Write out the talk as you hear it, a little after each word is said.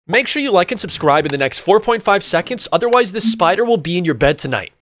Make sure you like and subscribe in the next 4.5 seconds, otherwise this spider will be in your bed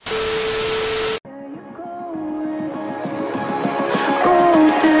tonight.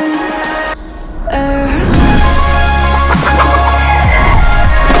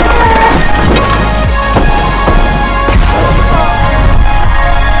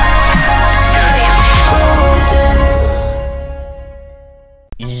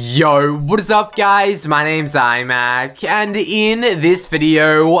 Yo, what is up guys? My name's iMac, and in this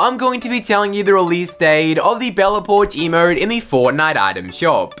video, I'm going to be telling you the release date of the Bella Poarch emote in the Fortnite item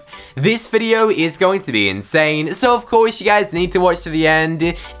shop. This video is going to be insane, so of course you guys need to watch to the end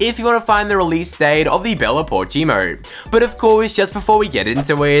if you want to find the release date of the Bella Poarch emote. But of course, just before we get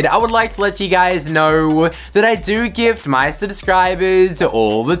into it, I would like to let you guys know that I do gift my subscribers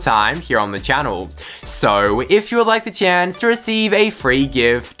all the time here on the channel. So if you would like the chance to receive a free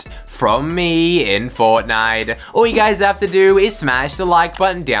gift from me in Fortnite, all you guys have to do is smash the like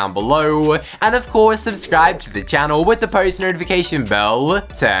button down below, and of course subscribe to the channel with the post notification bell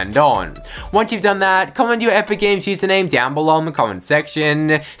turned on. Once you've done that, comment your Epic Games username down below in the comment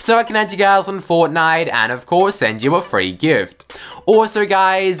section so I can add you guys on Fortnite and of course send you a free gift. Also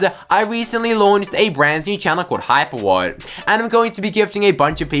guys, I recently launched a brand new channel called Hyperwatt, and I'm going to be gifting a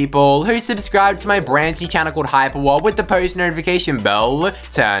bunch of people who subscribe to my brand new channel called Hyperwatt with the post notification bell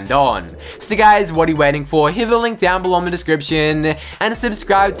turned on. So guys, what are you waiting for? Hit the link down below in the description and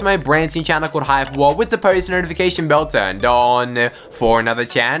subscribe to my brand new channel called Hyperwatt with the post notification bell turned on for another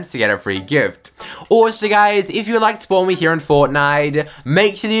chance to get a free gift. Also guys, if you would like to support me here in Fortnite,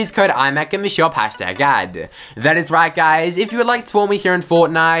 make sure to use code iMac in the shop #ad. That is right guys, if you would like to support me here in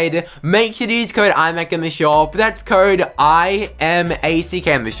Fortnite, make sure to use code iMac in the shop. That's code IMACK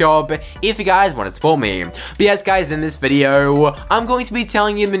in the shop if you guys want to support me. But yes guys, in this video, I'm going to be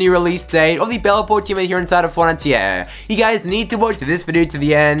telling you the new release date of the Bella Poarch emote here inside of Fortnite. Yeah, you guys need to watch this video to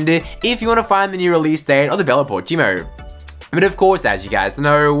the end if you want to find the new release date of the Bella Poarch emote. But of course, as you guys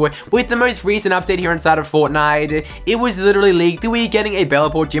know, with the most recent update here inside of Fortnite, it was literally leaked that we're getting a Bella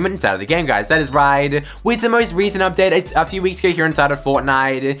Poarch emote inside of the game, guys. That is right. With the most recent update a few weeks ago here inside of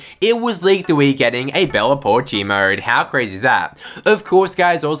Fortnite, it was leaked that we're getting a Bella Poarch emote. How crazy is that? Of course,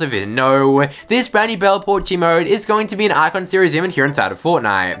 guys, also if you didn't know, this brand new Bella Poarch emote is going to be an Icon Series emote here inside of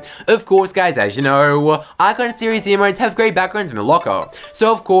Fortnite. Of course, guys, as you know, Icon Series emotes have great backgrounds in the locker.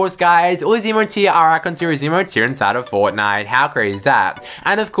 So of course, guys, all these emotes here are Icon Series emotes here inside of Fortnite. How crazy is that?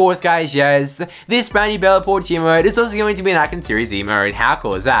 And of course guys, yes, this brand new Bella Poarch emote is also going to be an Icon Series emote. How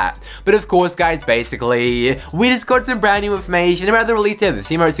cool is that? But of course guys, basically, we just got some brand new information about the release date of this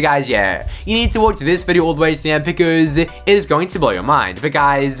emote. So guys, yeah, you need to watch this video all the way to the end because it is going to blow your mind. But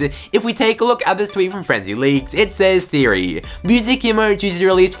guys, if we take a look at this tweet from Frenzy Leaks, it says theory, music emote usually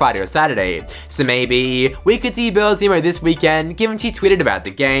released Friday or Saturday. So maybe we could see Bella's emote this weekend given she tweeted about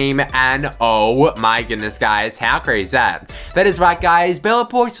the game, and oh my goodness guys, how crazy is that? That is right guys, Bella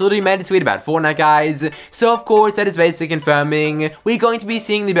Poarch literally made a tweet about Fortnite guys, so of course that is basically confirming we're going to be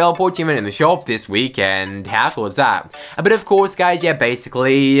seeing the Bella Poarch emote in the shop this weekend. How cool is that? But of course guys, yeah,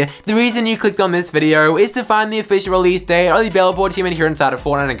 basically, the reason you clicked on this video is to find the official release date of the Bella Poarch emote here inside of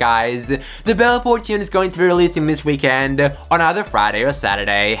Fortnite. And guys, the Bella Poarch emote is going to be releasing this weekend on either Friday or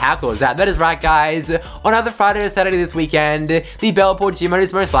Saturday. How cool is that? That is right guys, on either Friday or Saturday this weekend, the Bella Poarch emote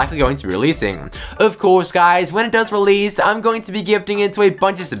is most likely going to be releasing. Of course guys, when it does release, I'm going to be gifting it to a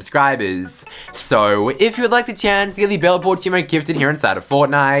bunch of subscribers. So if you would like the chance to get the Bella Poarch emote gifted here inside of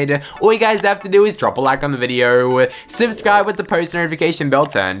Fortnite, all you guys have to do is drop a like on the video, subscribe with the post notification bell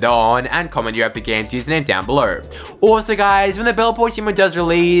turned on, and comment your Epic Games username down below. Also guys, when the Bella Poarch emote does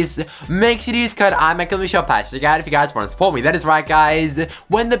release, make sure to use code iMac in the shop #ad if you guys want to support me. That is right guys,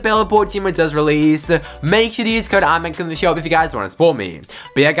 when the Bella Poarch emote does release, make sure to use code iMac in the shop if you guys want to support me.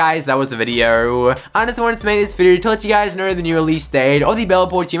 But yeah guys, that was the video. I just wanted to make this video to let you guys know the new release date of the Bella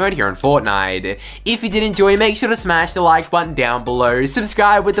Poarch emote here in Fortnite. If you did enjoy, make sure to smash the like button down below,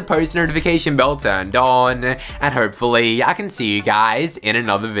 subscribe with the post notification bell turned on, and hopefully I can see you guys in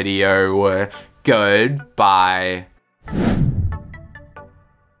another video. Goodbye.